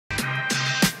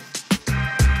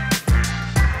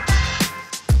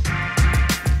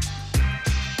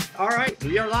right,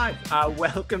 we are live.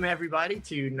 Welcome everybody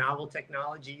to Novel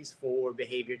Technologies for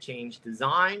Behavior Change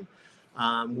Design.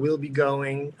 We'll be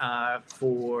going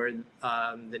for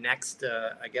the next,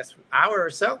 I guess, hour or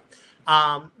so.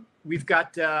 We've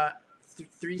got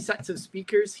three sets of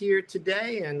speakers here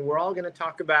today, and we're all going to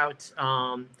talk about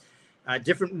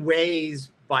different ways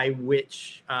by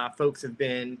which folks have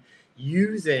been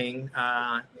using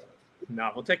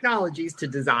novel technologies to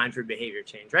design for behavior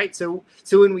change, right? So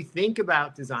when we think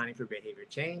about designing for behavior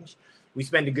change, we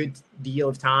spend a good deal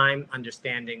of time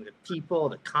understanding the people,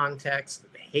 the context, the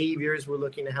behaviors we're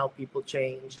looking to help people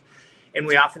change. And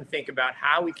we often think about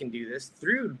how we can do this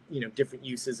through, different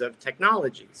uses of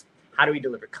technologies. How do we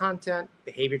deliver content,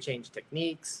 behavior change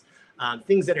techniques,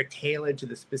 things that are tailored to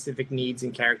the specific needs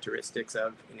and characteristics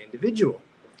of an individual?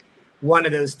 One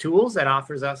of those tools that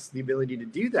offers us the ability to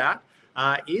do that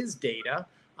is data,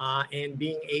 and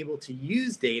being able to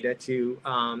use data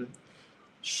to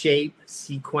shape,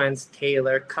 sequence,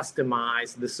 tailor,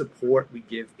 customize the support we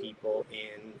give people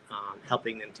in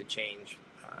helping them to change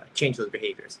those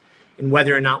behaviors. And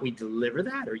whether or not we deliver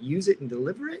that or use it and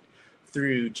deliver it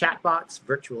through chatbots,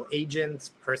 virtual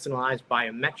agents, personalized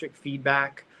biometric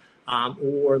feedback,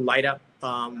 or light up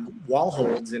wall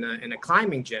holds in a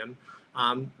climbing gym,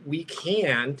 we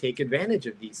can take advantage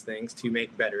of these things to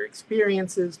make better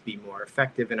experiences, be more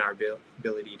effective in our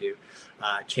ability to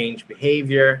change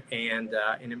behavior and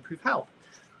improve health.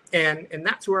 And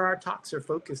that's where our talks are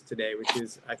focused today, which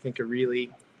is, I think, a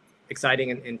really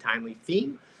exciting and timely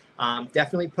theme.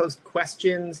 Definitely post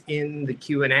questions in the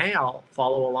Q&A. I'll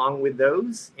follow along with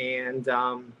those, and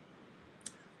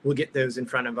we'll get those in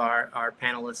front of our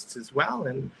panelists as well.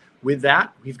 And with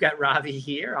that, we've got Ravi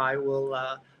here. I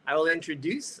will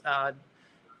introduce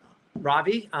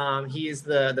Ravi. He is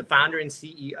the founder and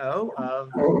CEO of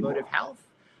Motiv Health,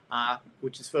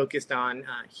 which is focused on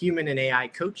human and AI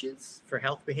coaches for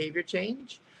health behavior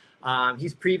change.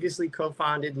 He's previously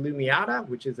co-founded Lumiata,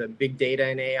 which is a big data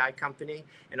and AI company,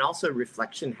 and also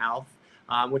Reflection Health,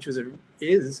 which is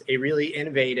a really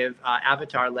innovative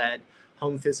avatar-led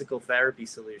home physical therapy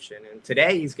solution. And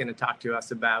today he's going to talk to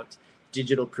us about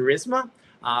digital charisma,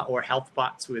 or health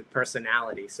bots with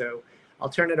personality. So I'll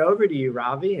turn it over to you,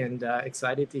 Ravi, and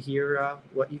excited to hear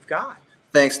what you've got.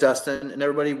 Thanks, Dustin, and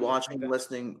everybody watching and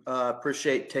listening.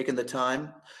 Appreciate taking the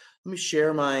time. Let me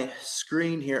share my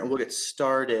screen here and we'll get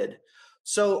started.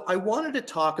 So I wanted to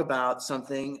talk about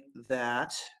something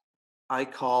that I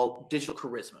call digital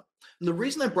charisma. And the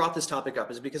reason I brought this topic up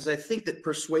is because I think that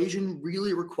persuasion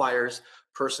really requires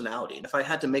personality. And if I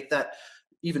had to make that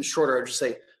even shorter, I'd just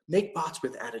say, make bots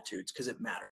with attitudes, because it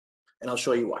matters. And I'll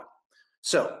show you why.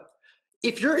 So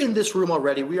if you're in this room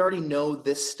already, we already know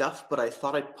this stuff, but I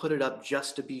thought I'd put it up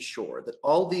just to be sure that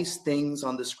all these things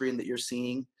on the screen that you're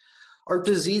seeing are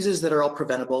diseases that are all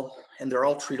preventable and they're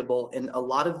all treatable. And a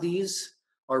lot of these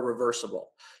are reversible.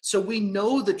 So we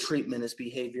know the treatment is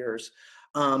behaviors.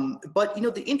 But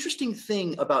the interesting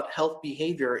thing about health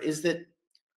behavior is that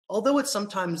although it's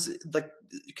sometimes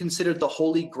considered the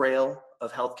holy grail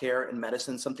of healthcare and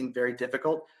medicine, something very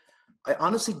difficult, I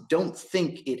honestly don't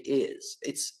think it is.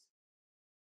 It's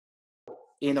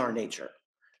in our nature.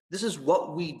 This is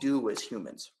what we do as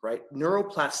humans, right?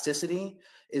 Neuroplasticity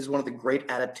is one of the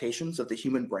great adaptations of the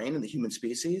human brain and the human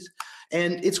species.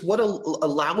 And it's what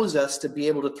allows us to be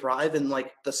able to thrive in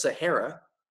the Sahara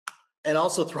and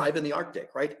also thrive in the Arctic,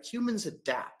 right? Humans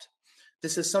adapt.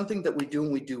 This is something that we do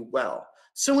and we do well.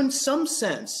 So in some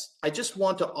sense, I just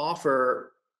want to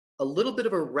offer a little bit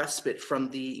of a respite from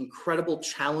the incredible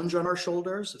challenge on our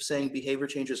shoulders of saying behavior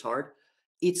change is hard.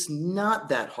 It's not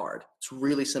that hard. It's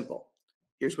really simple.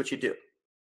 Here's what you do.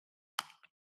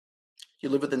 You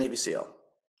live with a Navy SEAL.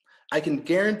 I can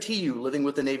guarantee you living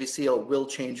with a Navy SEAL will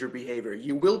change your behavior.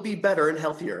 You will be better and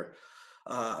healthier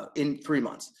in 3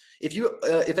 months.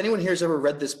 If anyone here has ever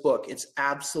read this book, it's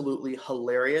absolutely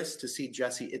hilarious to see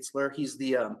Jesse Itzler. He's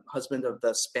the husband of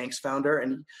the Spanx founder,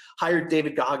 and he hired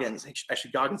David Goggins,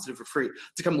 actually Goggins did it for free,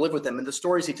 to come live with him. And the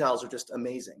stories he tells are just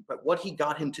amazing. But what he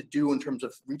got him to do in terms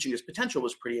of reaching his potential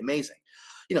was pretty amazing.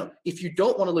 If you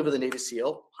don't want to live with a Navy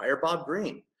SEAL, hire Bob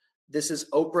Greene. This is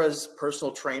Oprah's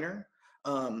personal trainer.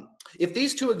 If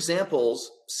these two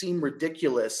examples seem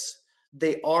ridiculous,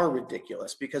 they are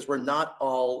ridiculous because we're not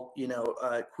all,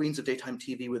 queens of daytime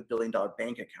TV with billion-dollar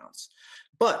bank accounts.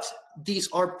 But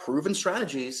these are proven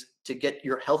strategies to get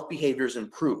your health behaviors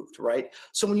improved, right?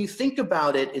 So when you think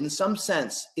about it, in some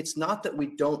sense, it's not that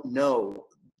we don't know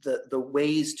the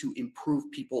ways to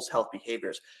improve people's health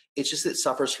behaviors. It's just that it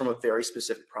suffers from a very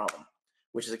specific problem,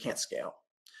 which is it can't scale.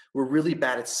 We're really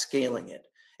bad at scaling it.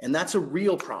 And that's a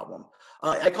real problem.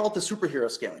 I call it the superhero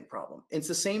scaling problem. It's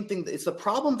the same thing. It's the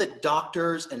problem that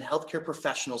doctors and healthcare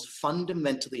professionals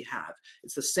fundamentally have.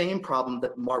 It's the same problem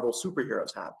that Marvel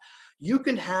superheroes have. You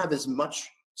can have as much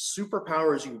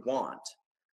superpower as you want,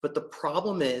 but the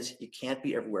problem is you can't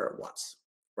be everywhere at once,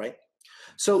 right?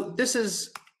 So this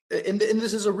is, and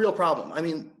this is a real problem. I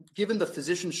mean, given the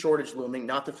physician shortage looming,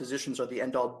 not the physicians are the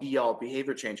end all be all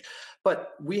behavior change,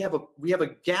 but we have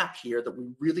a gap here that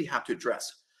we really have to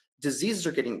address. Diseases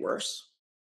are getting worse.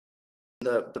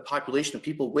 The population of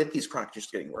people with these chronic conditions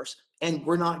is getting worse, and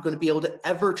we're not going to be able to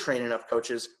ever train enough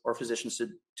coaches or physicians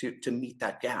to meet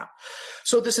that gap.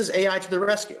 So this is AI to the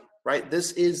rescue, right?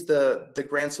 This is the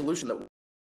grand solution that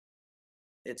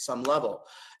at some level.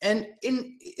 And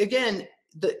again,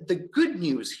 the good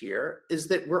news here is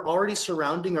that we're already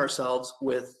surrounding ourselves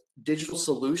with digital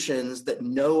solutions that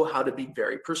know how to be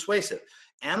very persuasive.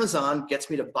 Amazon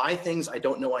gets me to buy things I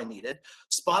don't know I needed.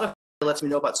 Spotify lets me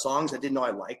know about songs I didn't know I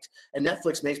liked. And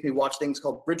Netflix makes me watch things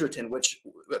called Bridgerton, which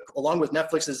along with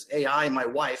Netflix's AI and my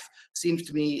wife seems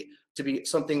to me to be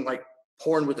something like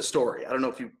porn with a story. I don't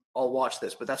know if you all watch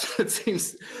this, but that's what it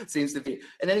seems to be.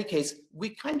 In any case, we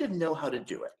kind of know how to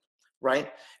do it,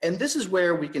 right? And this is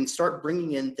where we can start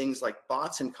bringing in things like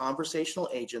bots and conversational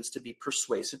agents to be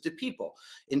persuasive to people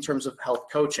in terms of health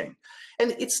coaching.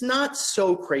 And it's not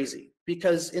so crazy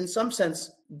because in some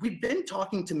sense, we've been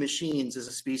talking to machines as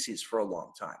a species for a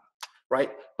long time,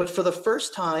 right? But for the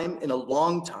first time in a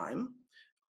long time,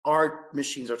 our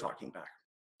machines are talking back.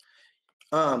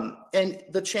 And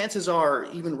the chances are,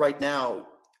 even right now,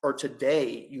 or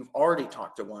today, you've already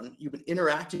talked to one, you've been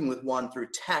interacting with one through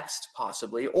text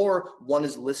possibly, or one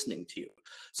is listening to you.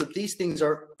 So these things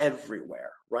are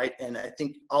everywhere, right? And I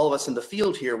think all of us in the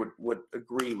field here would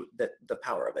agree with that, the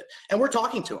power of it. And we're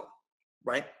talking to them,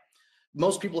 right?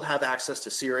 Most people have access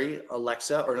to Siri,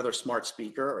 Alexa, or another smart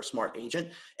speaker or smart agent,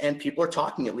 and people are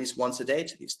talking at least once a day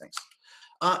to these things.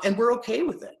 And we're okay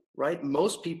with it, right?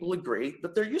 Most people agree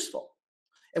that they're useful.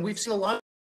 And we've seen a lot of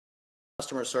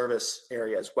customer service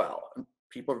area as well.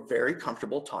 People are very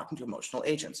comfortable talking to emotional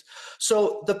agents.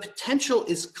 So the potential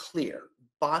is clear.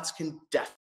 Bots can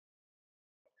definitely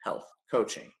health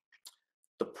coaching.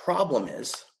 The problem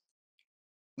is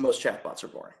most chatbots are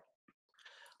boring.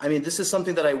 I mean, this is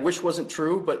something that I wish wasn't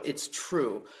true, but it's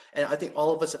true. And I think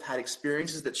all of us have had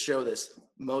experiences that show this.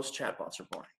 Most chatbots are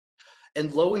boring.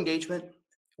 And low engagement,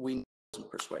 we know isn't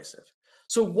persuasive.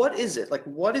 So what is it? Like,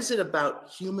 what is it about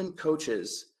human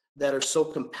coaches that are so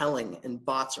compelling and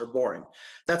bots are boring?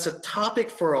 That's a topic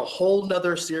for a whole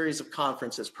nother series of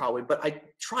conferences probably, but I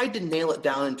tried to nail it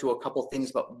down into a couple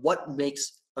things about what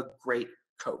makes a great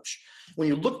coach. When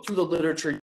you look through the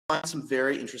literature, you find some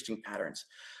very interesting patterns.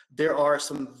 There are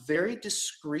some very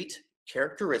discrete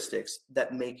characteristics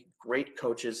that make great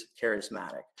coaches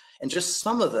charismatic. And just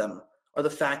some of them are the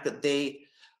fact that they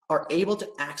are able to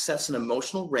access an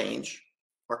emotional range,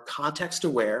 are context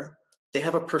aware, they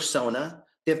have a persona,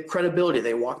 they have credibility,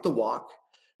 they walk the walk,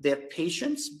 they have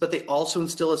patience, but they also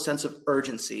instill a sense of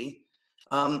urgency,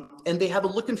 and they have a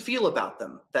look and feel about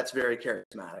them that's very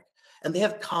charismatic. And they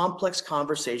have complex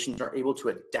conversations and are able to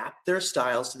adapt their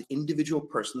styles to the individual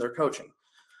person they're coaching.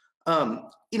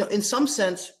 You know, in some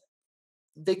sense,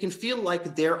 they can feel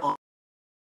like they're on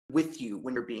with you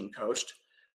when you're being coached.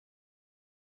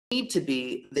 They need to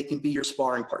be, they can be your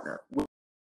sparring partner,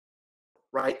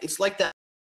 right? It's like that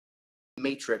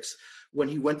Matrix when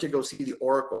he went to go see the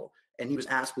Oracle and he was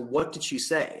asked, well, what did she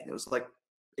say? And it was like,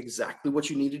 exactly what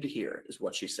you needed to hear is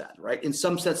what she said, right? In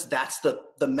some sense, that's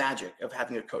the magic of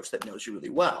having a coach that knows you really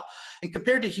well. And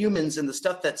compared to humans and the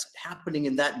stuff that's happening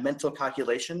in that mental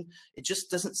calculation, it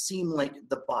just doesn't seem like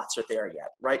the bots are there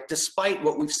yet, right? Despite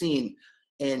what we've seen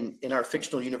in our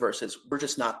fictional universes, we're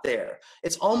just not there.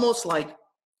 It's almost like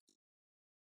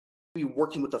we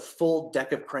working with a full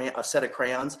deck of a set of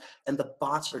crayons, and the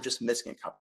bots are just missing a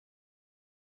couple.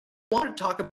 I want to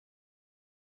talk about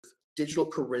digital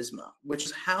charisma, which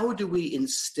is how do we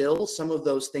instill some of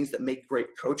those things that make great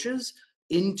coaches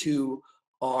into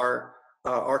our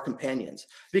companions?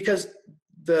 Because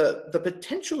the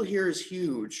potential here is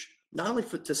huge, not only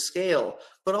to scale,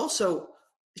 but also,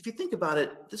 if you think about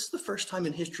it, this is the first time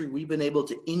in history we've been able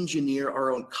to engineer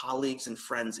our own colleagues and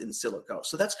friends in silico.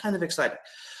 So that's kind of exciting.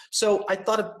 So I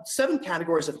thought of 7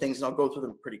 categories of things, and I'll go through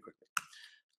them pretty quickly.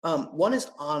 One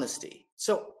is honesty.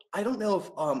 So I don't know if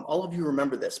all of you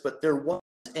remember this, but there was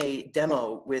a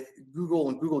demo with Google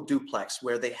and Google Duplex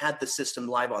where they had the system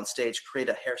live on stage create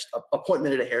a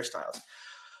appointment at a hairstylist.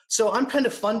 So I'm kind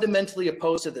of fundamentally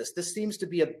opposed to this. This seems to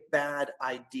be a bad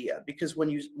idea because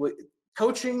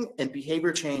coaching and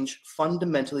behavior change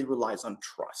fundamentally relies on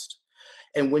trust.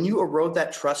 And when you erode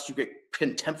that trust, you get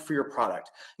contempt for your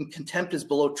product. And contempt is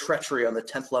below treachery on the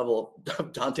 10th level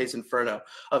of Dante's Inferno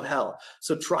of hell.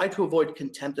 So try to avoid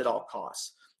contempt at all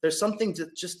costs. There's something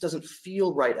that just doesn't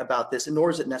feel right about this, nor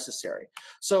is it necessary.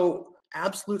 So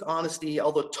absolute honesty,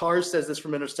 although Tars says this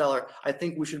from Interstellar, I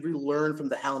think we should relearn from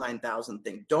the HAL 9000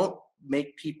 thing. Don't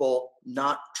make people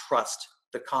not trust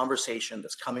the conversation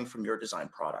that's coming from your design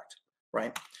product,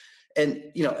 right? And,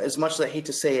 you know, as much as I hate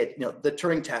to say it, you know, the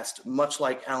Turing test, much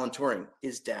like Alan Turing,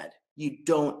 is dead. You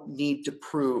don't need to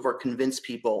prove or convince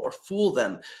people or fool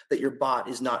them that your bot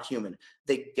is not human.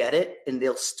 They get it, and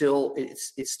they'll still,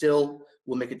 it still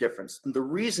will make a difference. And the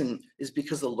reason is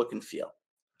because of the look and feel,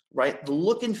 right? The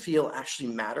look and feel actually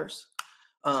matters.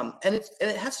 And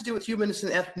it has to do with humanness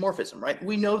and anthropomorphism, right?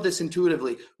 We know this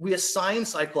intuitively. We assign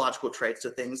psychological traits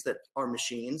to things that are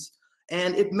machines,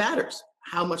 and it matters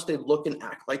how much they look and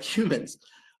act like humans.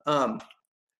 And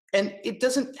it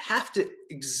doesn't have to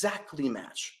exactly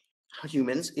match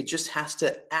humans. It just has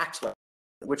to act like,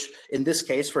 which in this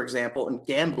case, for example, in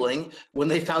gambling, when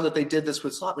they found that they did this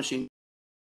with slot machines,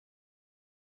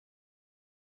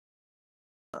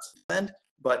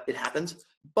 but it happens.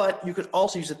 But you could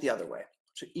also use it the other way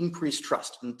to increase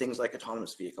trust in things like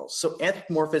autonomous vehicles. So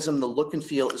anthropomorphism, the look and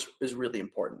feel is really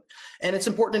important. And it's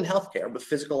important in healthcare with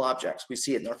physical objects. We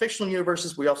see it in our fictional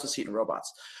universes. We also see it in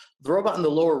robots. The robot in the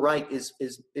lower right is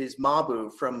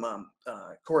Mabu from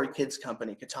Corey Kidd's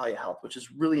company, Catalia Health, which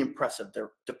is really impressive.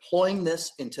 They're deploying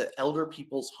this into elder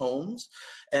people's homes,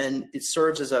 and it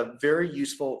serves as a very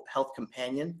useful health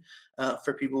companion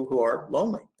for people who are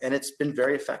lonely, and it's been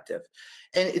very effective.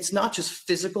 And it's not just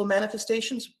physical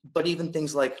manifestations, but even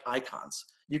things like icons.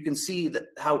 You can see that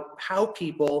how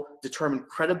people determine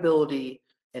credibility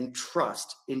and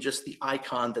trust in just the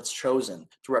icon that's chosen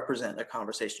to represent a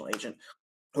conversational agent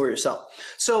or yourself.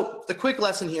 So the quick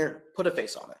lesson here, put a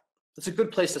face on it. It's a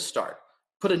good place to start.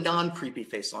 Put a non-creepy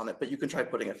face on it, but you can try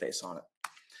putting a face on it.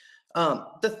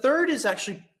 The third is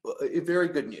actually very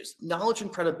good news. Knowledge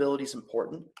and credibility is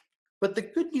important, but the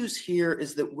good news here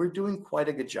is that we're doing quite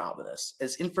a good job of this.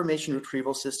 As information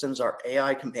retrieval systems, our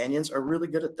AI companions are really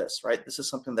good at this, right? This is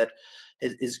something that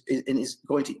is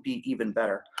going to be even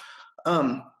better.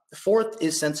 Fourth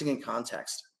is sensing and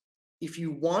context. If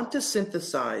you want to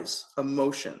synthesize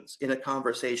emotions in a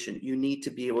conversation, you need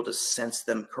to be able to sense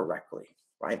them correctly,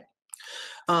 right?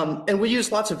 And we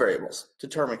use lots of variables to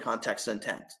determine context and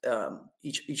intent.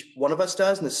 Each one of us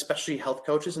does, and especially health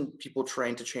coaches and people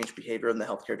trained to change behavior in the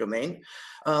healthcare domain.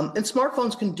 And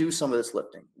smartphones can do some of this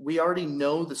lifting. We already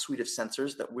know the suite of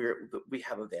sensors that we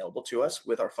have available to us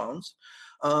with our phones.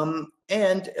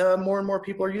 And more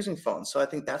people are using phones. So I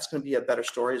think that's going to be a better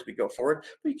story as we go forward.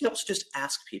 But you can also just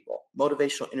ask people.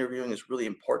 Motivational interviewing is really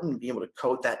important. Being able to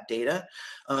code that data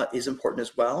is important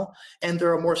as well. And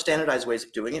there are more standardized ways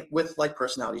of doing it with like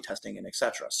personality testing and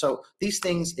etc. So these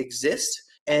things exist.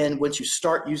 And once you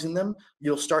start using them,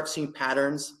 you'll start seeing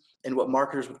patterns in what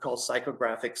marketers would call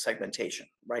psychographic segmentation,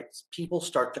 right? People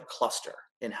start to cluster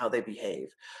in how they behave.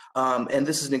 And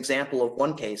this is an example of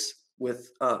one case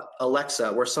with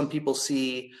Alexa, where some people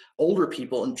see, older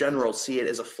people in general see it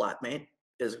as a flatmate,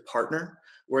 as a partner,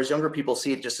 whereas younger people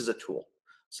see it just as a tool.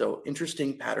 So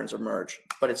interesting patterns emerge,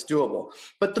 but it's doable.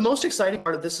 But the most exciting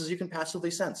part of this is you can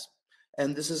passively sense.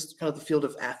 And this is kind of the field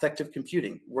of affective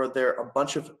computing, where there are a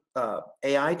bunch of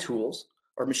AI tools,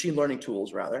 or machine learning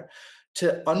tools rather,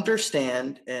 to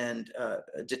understand and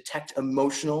detect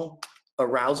emotional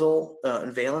arousal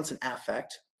and valence and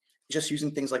affect, just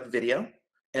using things like video.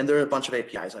 And there are a bunch of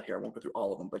APIs out here. I won't go through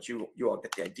all of them, but you all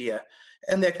get the idea.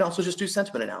 And they can also just do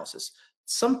sentiment analysis.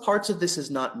 Some parts of this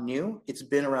is not new. It's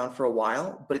been around for a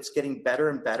while, but it's getting better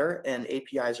and better, and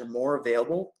APIs are more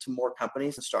available to more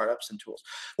companies and startups and tools.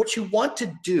 What you want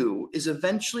to do is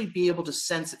eventually be able to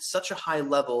sense at such a high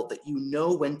level that you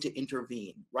know when to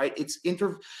intervene, right? It's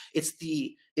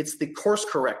the course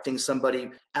correcting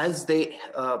somebody as they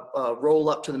roll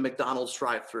up to the McDonald's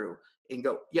drive-through and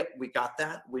go, yep, we got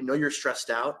that. We know you're stressed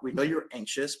out. We know you're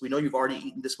anxious. We know you've already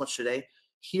eaten this much today.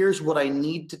 Here's what I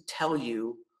need to tell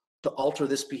you to alter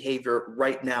this behavior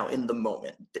right now in the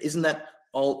moment. Isn't that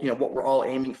all, what we're all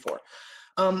aiming for?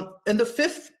 And the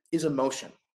fifth is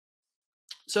emotion.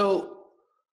 So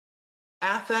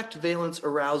affect, valence,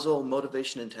 arousal,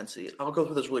 motivation, intensity. I'll go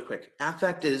through this really quick.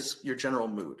 Affect is your general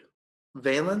mood.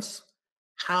 Valence,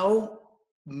 how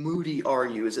moody are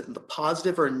you? Is it in the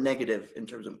positive or negative in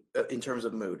terms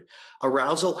of mood?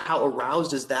 Arousal, how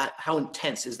aroused is that? How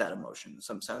intense is that emotion in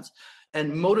some sense?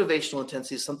 And motivational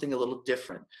intensity is something a little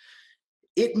different.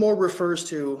 It more refers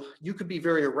to, you could be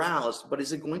very aroused, but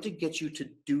is it going to get you to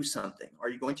do something? Are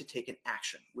you going to take an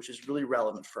action, which is really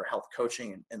relevant for health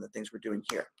coaching and the things we're doing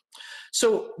here.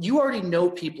 So you already know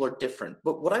people are different,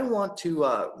 but what I want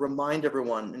to remind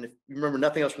everyone, and if you remember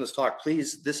nothing else from this talk,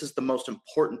 please, this is the most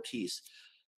important piece.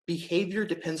 Behavior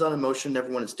depends on emotion.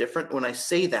 Everyone is different. When I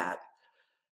say that,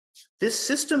 this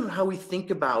system, how we think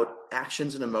about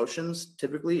actions and emotions,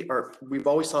 typically we've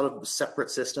always thought of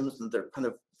separate systems, and they're kind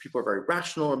of, people are very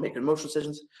rational or make emotional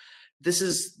decisions. This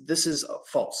is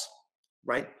false,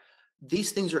 right?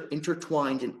 These things are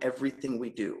intertwined in everything we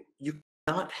do. You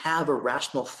cannot have a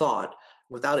rational thought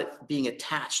without it being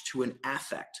attached to an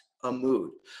affect, a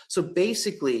mood. So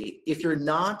basically, if you're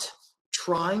not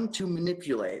trying to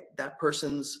manipulate that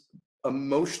person's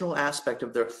emotional aspect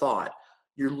of their thought,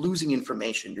 you're losing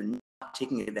information. You're not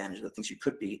taking advantage of the things you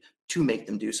could be to make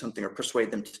them do something or persuade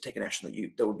them to take an action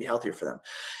that would be healthier for them.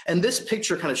 And this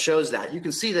picture kind of shows that. You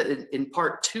can see that in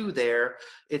part 2 there,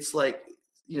 it's like,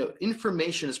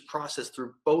 information is processed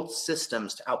through both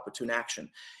systems to output to an action.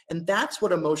 And that's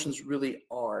what emotions really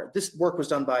are. This work was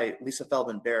done by Lisa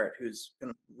Feldman Barrett, who's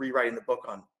rewriting the book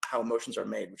on how emotions are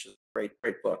made, which is a great,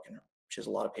 great book. And she has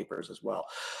a lot of papers as well.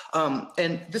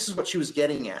 And this is what she was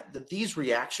getting at, that these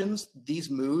reactions, these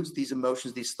moods, these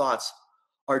emotions, these thoughts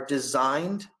are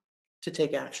designed to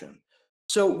take action.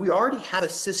 So we already have a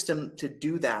system to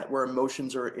do that where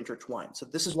emotions are intertwined. So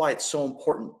this is why it's so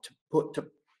important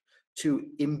to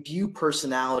imbue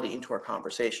personality into our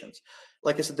conversations.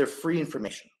 Like I said, they're free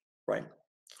information, right?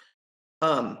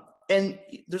 And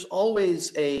there's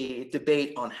always a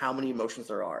debate on how many emotions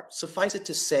there are. Suffice it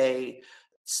to say,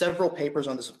 several papers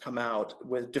on this have come out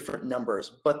with different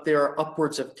numbers, but there are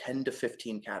upwards of 10 to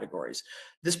 15 categories.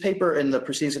 This paper in the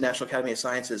Proceedings of the National Academy of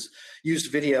Sciences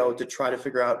used video to try to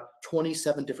figure out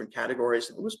 27 different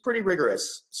categories. It was pretty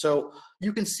rigorous. So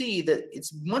you can see that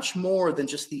it's much more than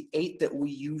just the 8 that we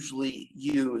usually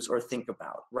use or think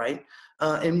about, right?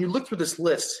 And you look through this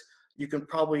list, you're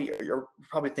probably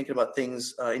thinking about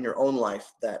things in your own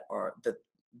life that are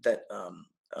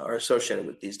associated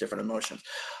with these different emotions.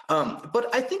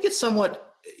 But I think it's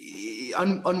somewhat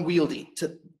unwieldy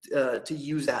to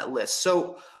use that list.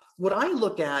 So what I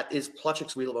look at is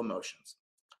Plutchik's Wheel of Emotions.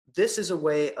 This is a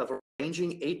way of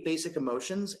arranging 8 basic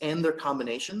emotions and their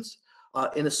combinations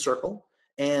in a circle,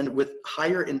 and with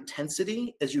higher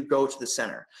intensity as you go to the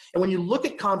center. And when you look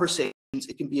at conversations,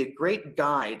 it can be a great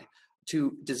guide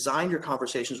to design your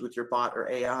conversations with your bot or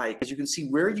AI, because you can see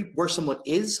where someone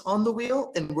is on the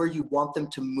wheel and where you want them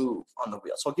to move on the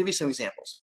wheel. So I'll give you some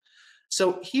examples.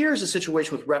 So here's a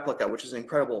situation with Replica, which is an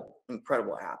incredible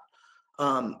app,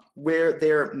 where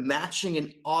they're matching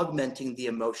and augmenting the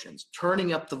emotions,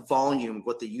 turning up the volume of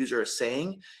what the user is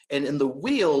saying. And in the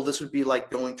wheel, this would be like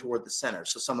going toward the center.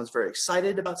 So someone's very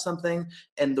excited about something,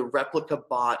 and the Replica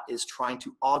bot is trying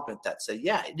to augment that. Say,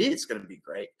 yeah, it is going to be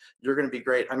great. You're going to be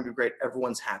great. I'm going to be great.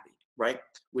 Everyone's happy, right?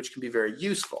 Which can be very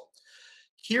useful.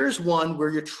 Here's one where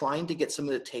you're trying to get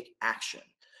someone to take action.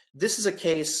 This is a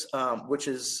case which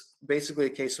is basically a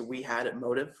case that we had at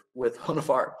Motiv with one of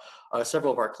our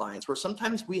several of our clients, where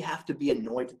sometimes we have to be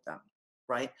annoyed at them,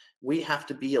 right? We have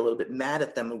to be a little bit mad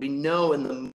at them, and we know in the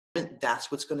moment that's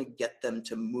what's going to get them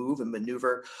to move and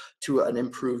maneuver to an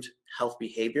improved health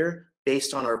behavior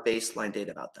based on our baseline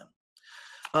data about them.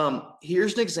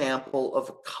 Here's an example of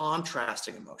a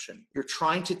contrasting emotion. You're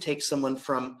trying to take someone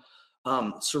from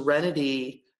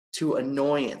serenity to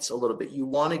annoyance a little bit. You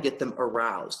want to get them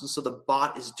aroused. And so the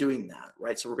bot is doing that,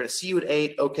 right? So we're going to see you at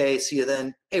 8. Okay, see you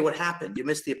then. Hey, what happened? You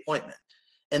missed the appointment.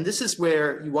 And this is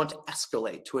where you want to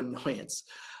escalate to annoyance.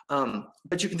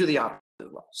 But you can do the opposite as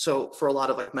well. So for a lot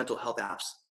of like mental health apps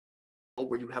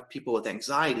where you have people with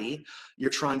anxiety, you're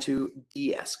trying to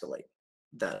de-escalate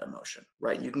that emotion,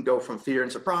 right? You can go from fear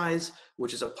and surprise,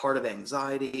 which is a part of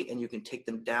anxiety, and you can take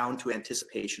them down to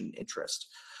anticipation and interest.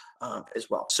 As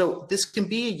well. So this can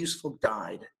be a useful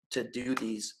guide to do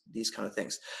these kind of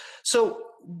things. So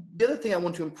the other thing I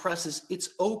want to impress is it's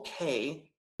okay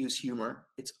to use humor.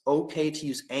 It's okay to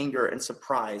use anger and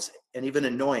surprise and even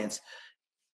annoyance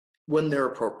when they're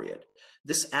appropriate.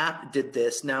 This app did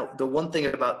this. Now, the one thing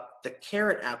about the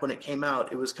Carrot app, when it came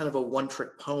out, it was kind of a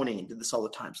one-trick pony and did this all the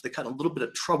time. So they got a little bit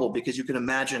of trouble, because you can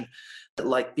imagine that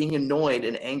like being annoyed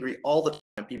and angry all the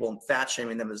time, people, and fat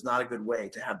shaming them is not a good way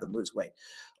to have them lose weight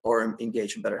or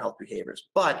engage in better health behaviors.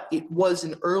 But it was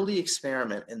an early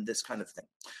experiment in this kind of thing.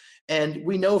 And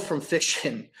we know from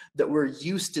fiction that we're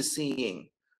used to seeing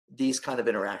these kind of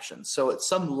interactions. So at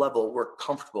some level, we're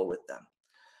comfortable with them.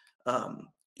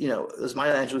 As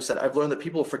Maya Angelou said, I've learned that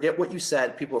people will forget what you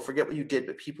said, people will forget what you did,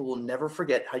 but people will never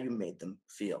forget how you made them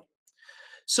feel.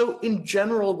 So in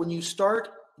general, when you start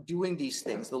doing these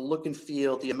things, the look and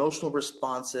feel, the emotional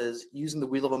responses, using the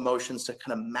wheel of emotions to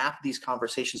kind of map these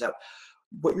conversations out,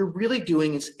 what you're really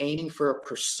doing is aiming for a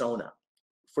persona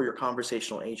for your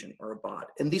conversational agent or a bot.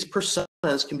 And these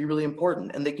personas can be really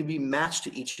important, and they can be matched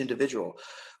to each individual.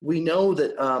 We know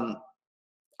that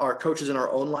our coaches in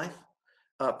our own life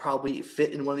probably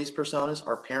fit in one of these personas,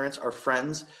 our parents, our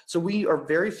friends. So we are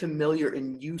very familiar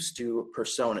and used to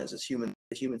personas as the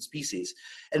human species.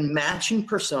 And matching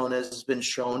personas has been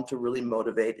shown to really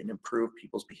motivate and improve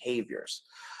people's behaviors.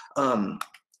 And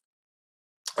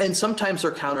sometimes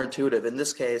they're counterintuitive. In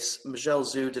this case, Michelle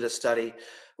Zhu did a study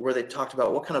where they talked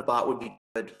about what kind of bot would be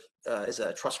good as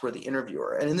a trustworthy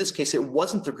interviewer. And in this case, it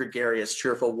wasn't the gregarious,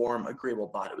 cheerful, warm, agreeable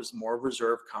bot. It was more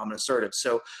reserved, calm, and assertive.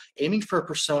 So aiming for a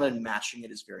persona and matching it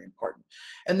is very important.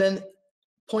 And then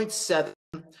point 7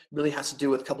 really has to do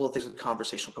with a couple of things with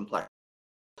conversational complexity.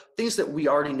 Things that we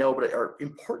already know but are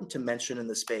important to mention in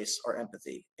this space are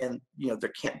empathy. And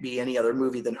there can't be any other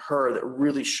movie than Her that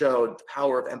really showed the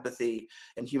power of empathy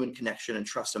and human connection and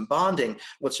trust and bonding.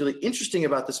 What's really interesting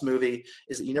about this movie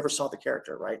is that you never saw the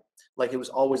character, right? Like, it was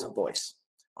always a voice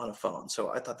on a phone. So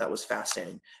I thought that was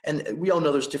fascinating. And we all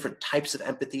know there's different types of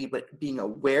empathy, but being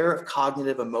aware of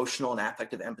cognitive, emotional, and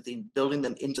affective empathy and building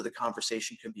them into the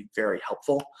conversation can be very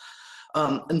helpful.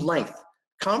 And length.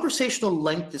 Conversational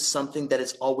length is something that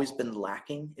has always been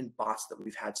lacking in bots that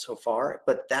we've had so far,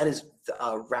 but that is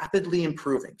rapidly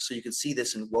improving. So you can see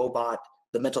this in Wobot,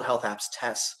 the mental health apps,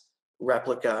 Tess,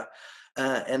 Replica,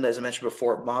 and as I mentioned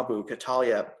before, Mabu,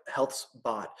 Catalia, Health's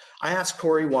bot. I asked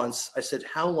Corey once, I said,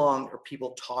 how long are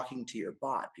people talking to your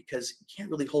bot? Because you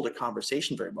can't really hold a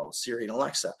conversation very well with Siri and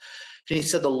Alexa. And he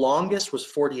said the longest was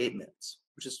 48 minutes,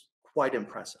 which is quite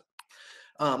impressive.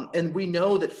 And we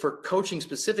know that for coaching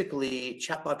specifically,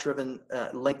 chatbot-driven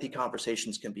lengthy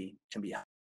conversations can be helpful.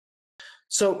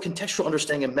 So contextual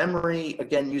understanding and memory,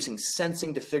 again, using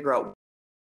sensing to figure out what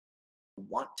you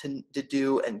want to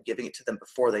do and giving it to them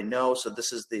before they know. So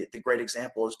this is the great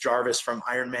example is Jarvis from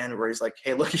Iron Man, where he's like,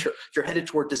 hey, look, you're headed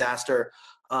toward disaster.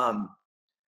 Shall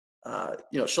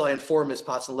I inform Ms.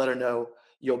 Potts and let her know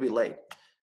you'll be late?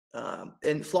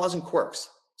 And flaws and quirks.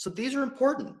 So these are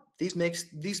important. These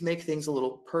make things a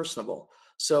little personable.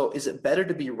 So is it better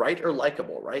to be right or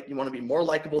likable, right? You want to be more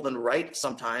likable than right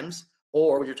sometimes,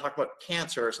 or when you're talking about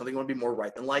cancer or something, you want to be more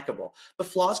right than likable. But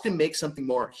flaws can make something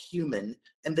more human,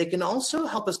 and they can also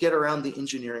help us get around the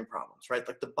engineering problems, right?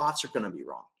 Like the bots are going to be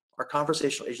wrong. Our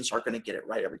conversational agents aren't going to get it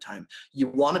right every time. You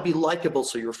want to be likable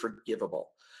so you're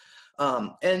forgivable.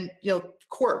 And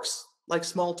quirks like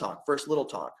small talk versus little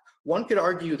talk. One could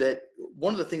argue that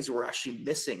one of the things that we're actually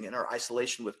missing in our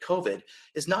isolation with COVID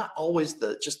is not always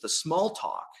just the small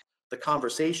talk, the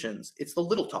conversations, it's the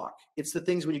little talk. It's the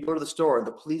things when you go to the store and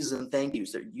the pleases and thank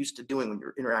yous that you're used to doing when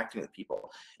you're interacting with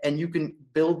people. And you can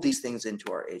build these things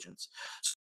into our agents.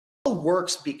 So it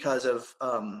works because of,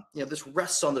 this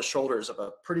rests on the shoulders of a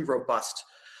pretty robust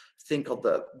thing called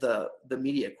the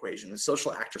media equation, the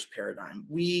social actors paradigm.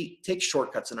 We take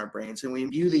shortcuts in our brains and we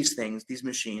imbue these things, these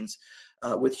machines,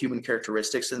 with human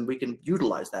characteristics, and we can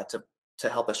utilize that to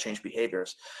help us change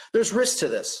behaviors. There's risk to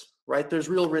this, right? There's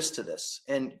real risk to this,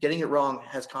 and getting it wrong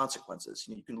has consequences.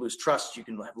 You can lose trust, you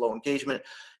can have low engagement,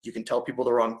 you can tell people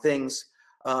the wrong things.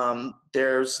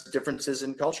 There's differences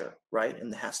in culture, right?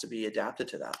 And it has to be adapted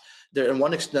to that. And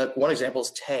one example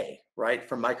is Tay, right,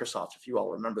 from Microsoft, if you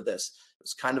all remember this. It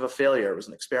was kind of a failure. It was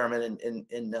an experiment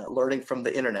in learning from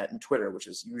the internet and Twitter, which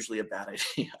is usually a bad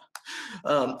idea.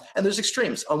 And there's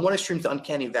extremes. On one extreme, the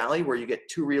uncanny valley, where you get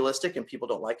too realistic and people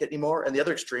don't like it anymore. And the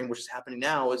other extreme, which is happening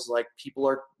now, is like people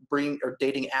are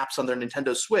dating apps on their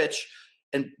Nintendo Switch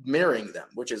and mirroring them,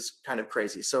 which is kind of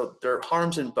crazy. So there are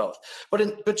harms in both.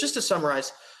 But just to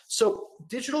summarize, so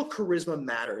digital charisma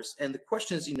matters. And the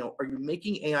question is, are you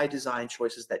making AI design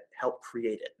choices that help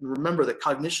create it? And remember that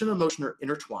cognition and emotion are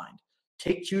intertwined.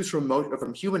 Take cues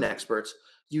from human experts,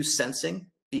 use sensing,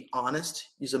 be honest,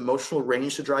 use emotional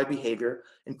range to drive behavior,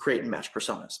 and create and match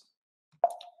personas.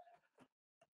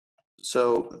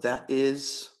 So that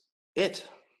is it.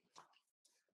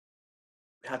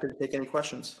 Happy to take any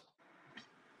questions.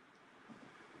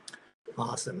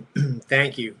 Awesome.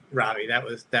 Thank you, Ravi. That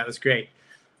was great.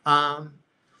 I've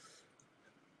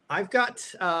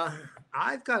got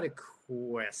a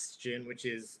question which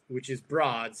is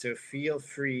broad, so feel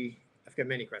free. I've got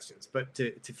many questions, but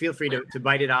to feel free to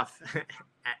bite it off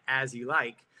as you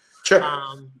like. Sure.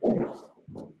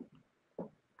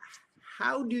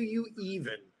 How do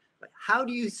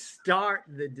you start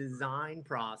the design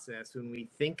process when we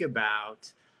think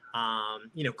about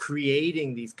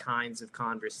creating these kinds of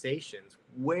conversations?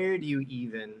 Where do you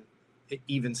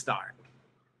even start?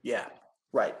 Yeah,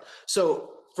 right.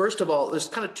 So first of all, there's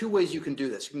kind of two ways you can do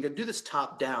this. You can do this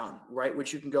top down, right?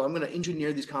 Which you can go, I'm going to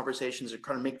engineer these conversations and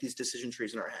kind of make these decision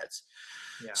trees in our heads.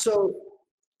 Yeah. So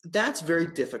that's very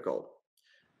difficult.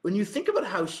 When you think about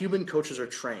how human coaches are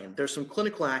trained, there's some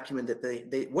clinical acumen that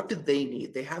they what did they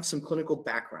need? They have some clinical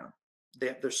background.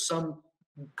 There's some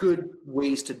good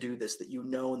ways to do this that you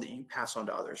know and that you pass on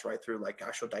to others, right? Through like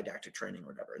actual didactic training or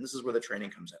whatever. And this is where the training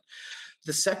comes in.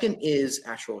 The second is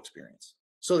actual experience.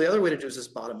 So the other way to do this is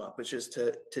bottom up, which is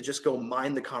to just go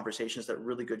mine the conversations that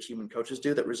really good human coaches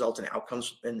do that result in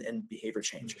outcomes and behavior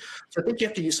change. So I think you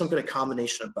have to use some kind of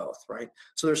combination of both, right?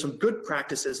 So there's some good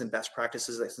practices and best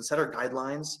practices that can set our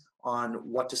guidelines on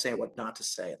what to say and what not to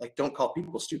say. Like, don't call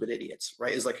people stupid idiots,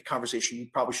 right? Is like a conversation you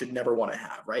probably should never want to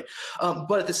have, right?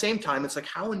 But at the same time, it's like,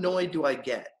 how annoyed do I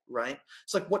get, right?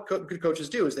 It's like what good coaches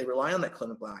do is they rely on that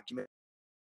clinical acumen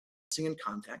in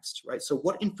context, right? So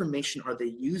what information are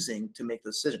they using to make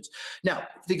those decisions? Now,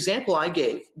 the example I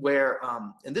gave where,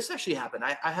 and this actually happened,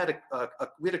 I had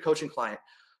we had a coaching client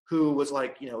who was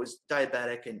like, was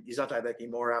diabetic, and he's not diabetic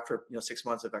anymore after, 6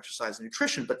 months of exercise and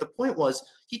nutrition. But the point was,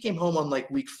 he came home on like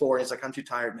week 4 and he's like, I'm too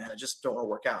tired, man. I just don't want to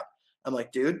work out. I'm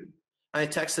like, dude, I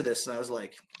texted this and I was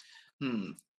like,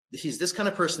 he's this kind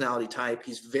of personality type.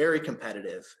 He's very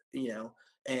competitive,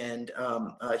 and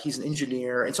he's an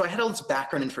engineer. And so I had all this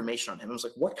background information on him. I was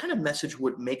like, what kind of message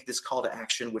would make this call to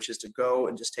action, which is to go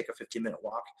and just take a 15-minute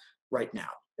walk right now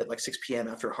at like 6 p.m.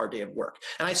 after a hard day of work?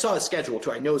 And I saw his schedule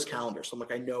too. I know his calendar. So I'm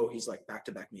like, I know he's like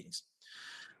back-to-back meetings.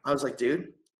 I was like,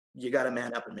 dude, you got to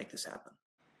man up and make this happen.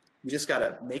 You just got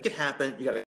to make it happen. You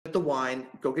got to get the wine,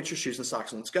 go get your shoes and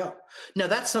socks, and let's go. Now,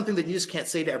 that's something that you just can't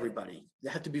say to everybody. You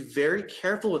have to be very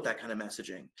careful with that kind of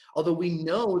messaging, although we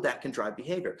know that can drive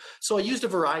behavior. So I used a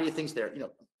variety of things there.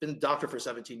 Been a doctor for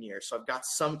 17 years, so I've got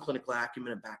some clinical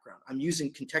acumen and background. I'm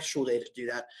using contextual data to do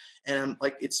that. And I'm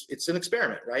like, it's an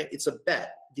experiment, right? It's a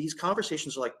bet. These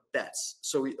conversations are like bets.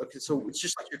 So it's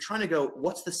just like you're trying to go,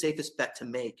 what's the safest bet to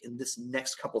make in this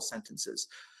next couple sentences?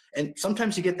 And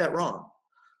sometimes you get that wrong.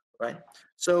 Right.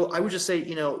 So I would just say,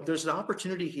 there's an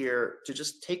opportunity here to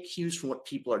just take cues from what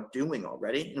people are doing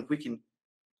already. And if we can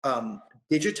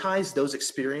digitize those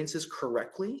experiences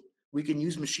correctly, we can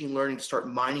use machine learning to start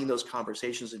mining those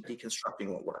conversations and deconstructing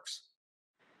what works.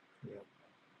 Yeah.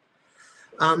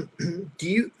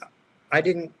 I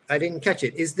didn't catch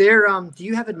it. Is there, do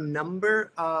you have a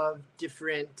number of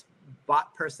different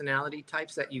bot personality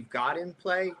types that you've got in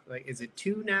play? Like, is it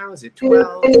 2 now? Is it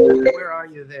 12? Where are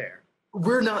you there?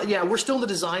 We're not, we're still in the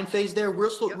design phase there. We're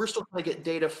still trying to get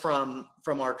data from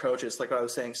our coaches, like I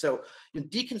was saying. So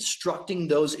deconstructing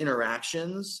those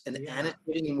interactions and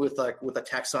annotating with a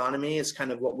taxonomy is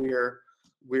kind of what we're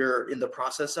in the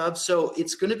process of. So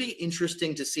it's going to be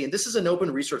interesting to see. And this is an open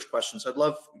research question, so I'd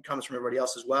love comments from everybody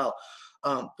else as well.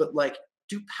 But like,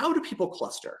 how do people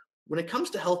cluster? When it comes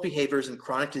to health behaviors and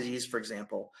chronic disease, for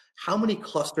example, how many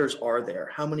clusters are there?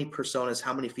 How many personas?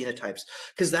 How many phenotypes?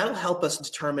 Because that'll help us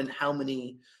determine how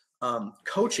many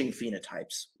coaching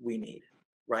phenotypes we need,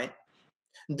 right?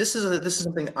 And this is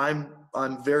something I'm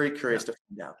very curious to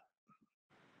find out.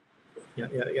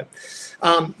 Yeah.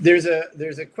 There's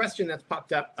a question that's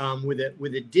popped up with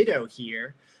a ditto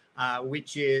here,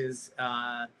 which is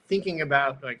thinking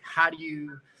about like how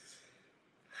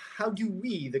do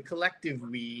we, the collective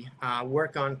we,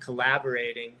 work on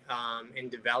collaborating and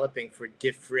developing for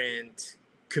different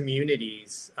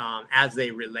communities as they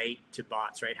relate to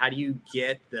bots, right? How do you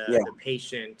get the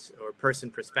patient or person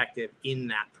perspective in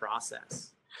that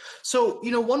process? So,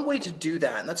 one way to do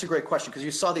that, and that's a great question, because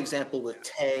you saw the example with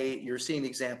Tay, you're seeing the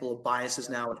example of biases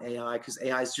now in AI, because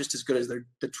AI is just as good as the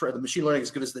machine learning is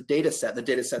as good as the data set. The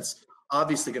data set's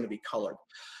obviously going to be colored.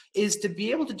 Is to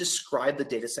be able to describe the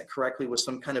data set correctly with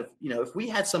some kind of, if we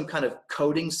had some kind of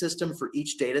coding system for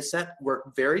each data set where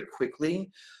very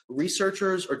quickly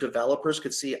researchers or developers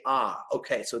could see,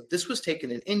 okay, so this was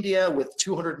taken in India with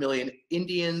 200 million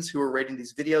Indians who were rating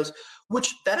these videos,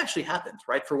 which that actually happened,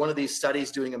 right? For one of these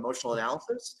studies doing emotional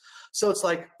analysis. So it's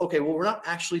like, okay, well, we're not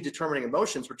actually determining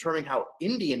emotions, we're determining how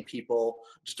Indian people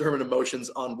determine emotions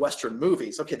on Western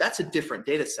movies. Okay, that's a different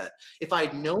data set. If I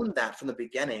had known that from the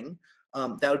beginning,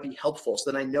 that would be helpful.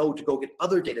 So then I know to go get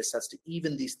other data sets to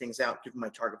even these things out, given my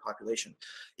target population.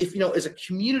 If, as a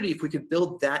community, if we could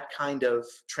build that kind of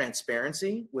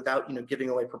transparency without, giving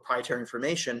away proprietary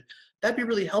information, that'd be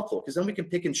really helpful, because then we can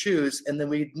pick and choose, and then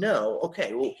we'd know,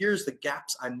 okay, well, here's the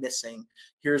gaps I'm missing.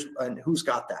 And who's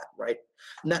got that, right?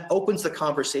 And that opens the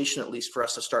conversation, at least for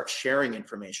us to start sharing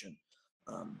information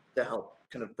to help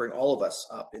kind of bring all of us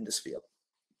up in this field.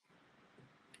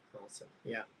 Awesome.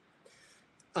 Yeah.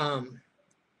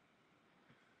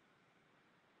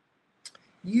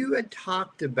 You had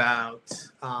talked about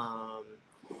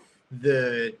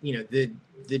the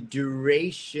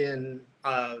duration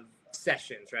of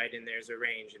sessions, right? And there's a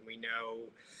range, and we know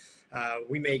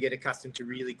we may get accustomed to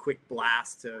really quick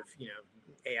blasts of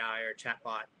AI or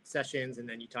chatbot sessions, and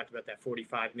then you talked about that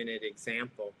 45-minute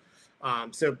example.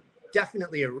 So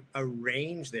definitely a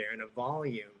range there and a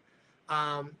volume.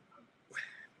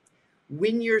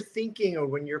 When you're thinking or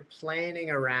when you're planning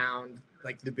around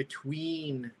like the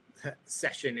between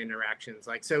session interactions,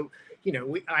 like, so,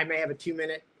 I may have a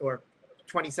 2-minute or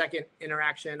 20-second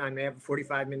interaction. I may have a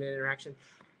 45-minute interaction.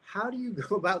 How do you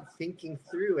go about thinking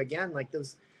through, again, like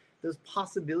those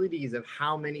possibilities of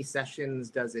how many sessions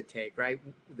does it take, right?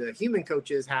 The human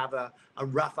coaches have a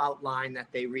rough outline that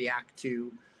they react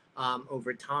to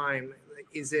over time.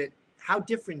 How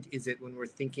different is it when we're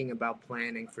thinking about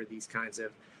planning for these kinds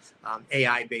of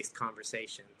AI-based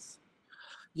conversations?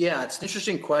 Yeah, it's an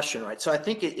interesting question, right? So I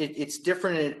think it's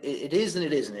different. It is and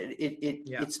it isn't.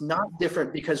 It's not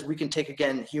different because we can take,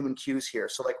 again, human cues here.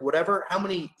 So like how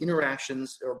many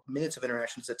interactions or minutes of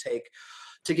interactions it take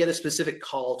to get a specific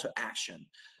call to action.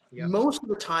 Yep. Most of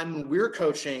the time when we're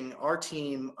coaching our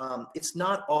team, it's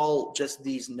not all just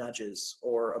these nudges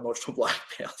or emotional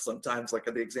blackmail. Sometimes, like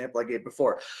the example I gave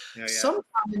before,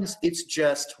 sometimes it's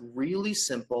just really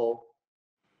simple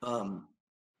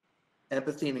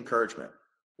empathy and encouragement,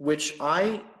 which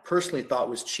I personally thought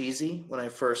was cheesy when I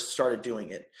first started doing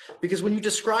it. Because when you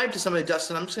describe to somebody,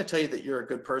 Dustin, I'm just going to tell you that you're a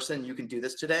good person, you can do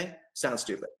this today, sounds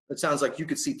stupid. It sounds like you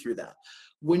could see through that.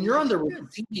 When you're on the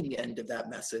receiving end of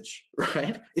that message,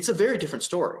 right, it's a very different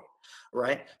story,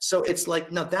 right? So it's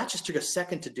like, no, that just took a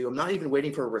second to do. I'm not even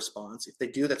waiting for a response. If they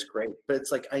do, that's great. But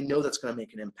it's like, I know that's going to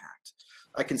make an impact.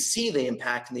 I can see the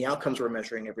impact and the outcomes we're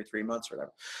measuring every 3 months or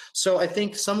whatever. So I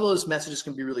think some of those messages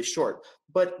can be really short,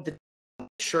 but make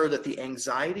sure that the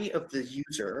anxiety of the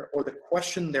user or the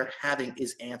question they're having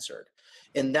is answered.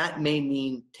 And that may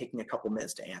mean taking a couple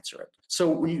minutes to answer it. So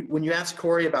when you ask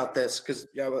Corey about this, because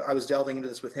I was delving into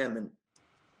this with him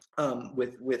and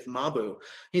with Mabu,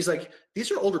 he's like,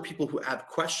 these are older people who have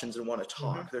questions and want to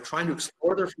talk. Mm-hmm. They're trying to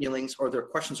explore their feelings or their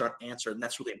questions aren't answered, and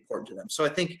that's really important to them. So I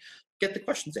think get the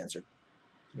questions answered.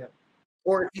 Yeah.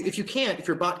 Or if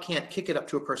your bot can't, kick it up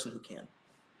to a person who can.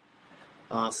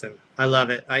 Awesome. I love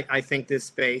it. I think this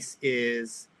space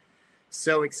is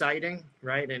so exciting,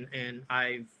 right? And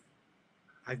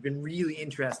I've been really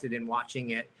interested in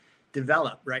watching it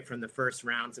develop, right, from the first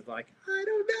rounds of like, I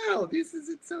don't know, it's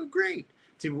so great,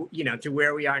 to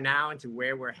where we are now and to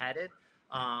where we're headed.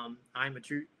 I'm a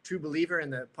true believer in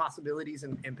the possibilities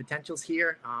and potentials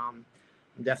here. I'm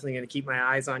definitely going to keep my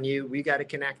eyes on you. We got to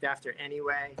connect after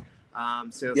anyway.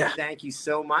 So thank you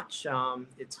so much.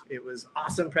 It was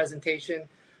awesome presentation.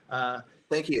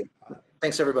 Thank you.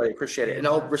 Thanks, everybody. Appreciate it. And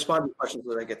I'll respond to questions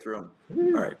as I get through them.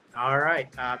 All right. All right.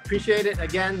 Appreciate it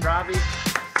again, Ravi.